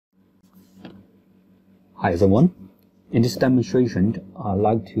Hi everyone. In this demonstration, I'd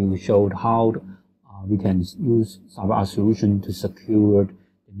like to show how we can use CyberArk solution to secure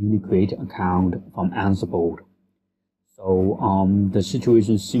the newly created account from Ansible. So the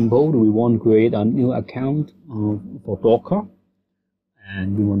situation is simple. We want to create a new account for Docker,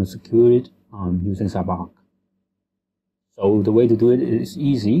 and we want to secure it using CyberArk. So the way to do it is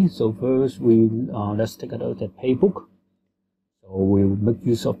easy. So first, let's take a look at playbook. So we'll make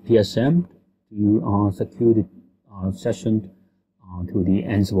use of PSM to secure the session to the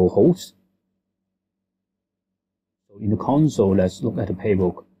Ansible host. So in the console, let's look at the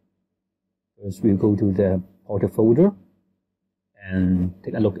playbook. First, we'll go to the project folder and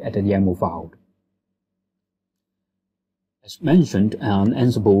take a look at the YAML file. As mentioned,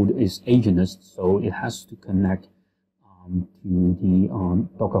 Ansible is agentless, so it has to connect to the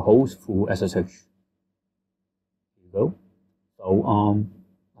Docker host through SSH. Here you go. So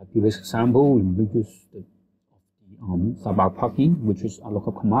my previous example, we make use of the CyberArk plugin, which is a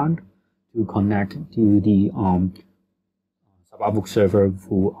local command to connect to the CyberArk server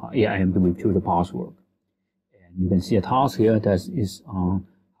through AIM to retrieve the password. And you can see a task here that is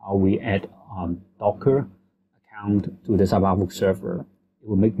how we add Docker account to the CyberArk server. It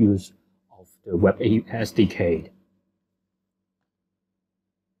will make use of the Web SDK.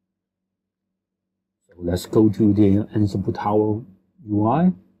 So let's go to the Ansible Tower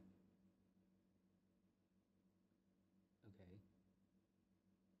UI.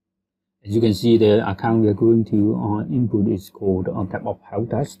 As you can see, the account we are going to input is called DevOps help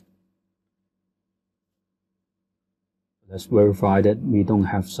desk. Let's verify that we don't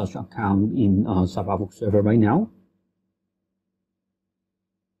have such account in CyberArk server right now.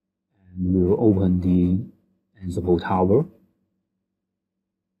 And we will open the Ansible Tower.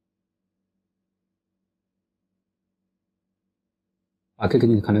 By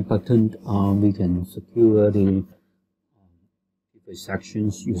clicking the connect button, we can secure the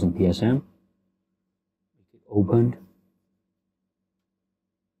sections using PSM. Make it opened.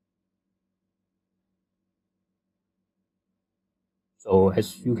 So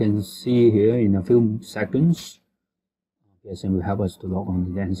as you can see here, in a few seconds, PSM will help us to log on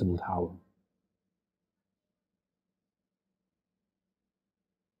to the Ansible Tower.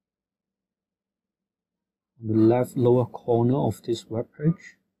 On the left lower corner of this web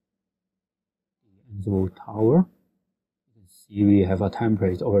page, the Ansible Tower, you can see we have a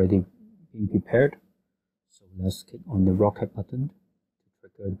template already being prepared. So let's click on the rocket button to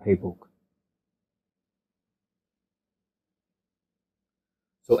trigger the playbook.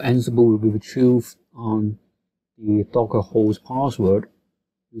 So Ansible will retrieve on the Docker host password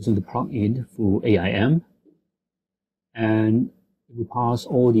using the plugin through AIM, and it will pass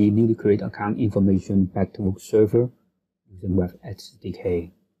all the newly created account information back to the server using Web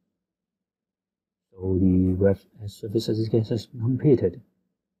SDK. So the Web Service SDK has been completed.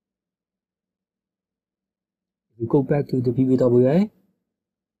 If we go back to the PWA, and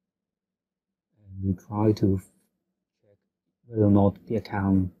we try to check whether or not the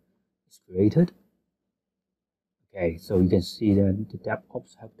account is created. Okay, so you can see that the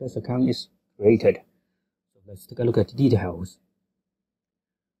DevOps help desk account is created. So let's take a look at the details.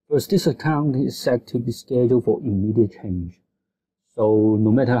 First, this account is set to be scheduled for immediate change. So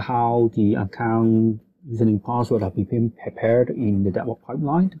no matter how the account username password have been prepared in the DevOps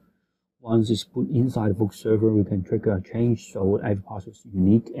pipeline, once it's put inside the book server, we can trigger a change so every password is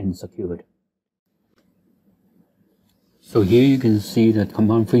unique and secured. So here you can see that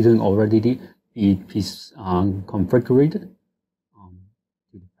command filtering already is configured to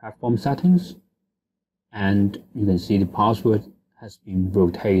the platform settings, and you can see the password has been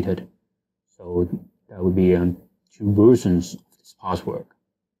rotated. So there will be 2 versions of this password.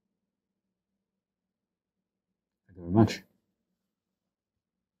 Thank you very much.